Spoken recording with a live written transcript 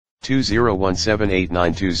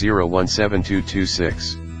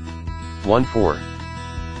20178920172226. 14.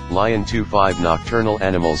 Lion 25 Nocturnal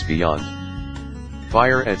Animals Beyond.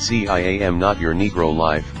 Fire at Sea I Am Not Your Negro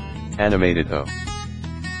Life, animated O.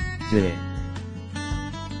 네.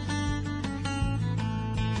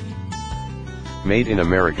 Made in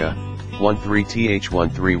America,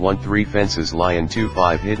 13th1313 Fences Lion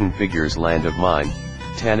 25 Hidden Figures Land of Mine,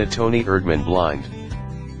 Tanatoni Erdman Blind.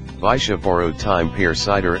 Vaisha Borrowed Time Pear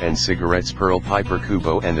Cider and Cigarettes Pearl Piper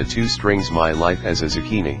Kubo and the 2 Strings My Life as a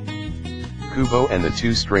Zucchini. Kubo and the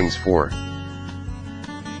 2 Strings 4.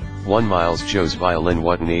 1 Miles Joe's Violin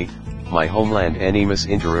Watney, My Homeland Animus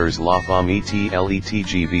Interers La Femme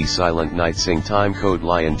ETLETGV Silent Night Sing Time Code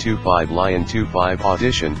Lion 25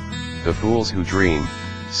 Audition, The Fools Who Dream,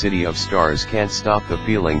 City of Stars Can't Stop the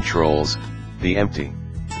Feeling Trolls, The Empty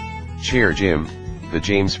Chair Jim, The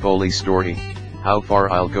James Foley Story, How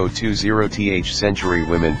Far I'll Go 20th Century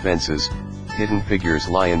Women Fences, Hidden Figures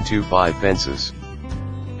Lion 25 Fences.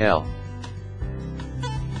 L.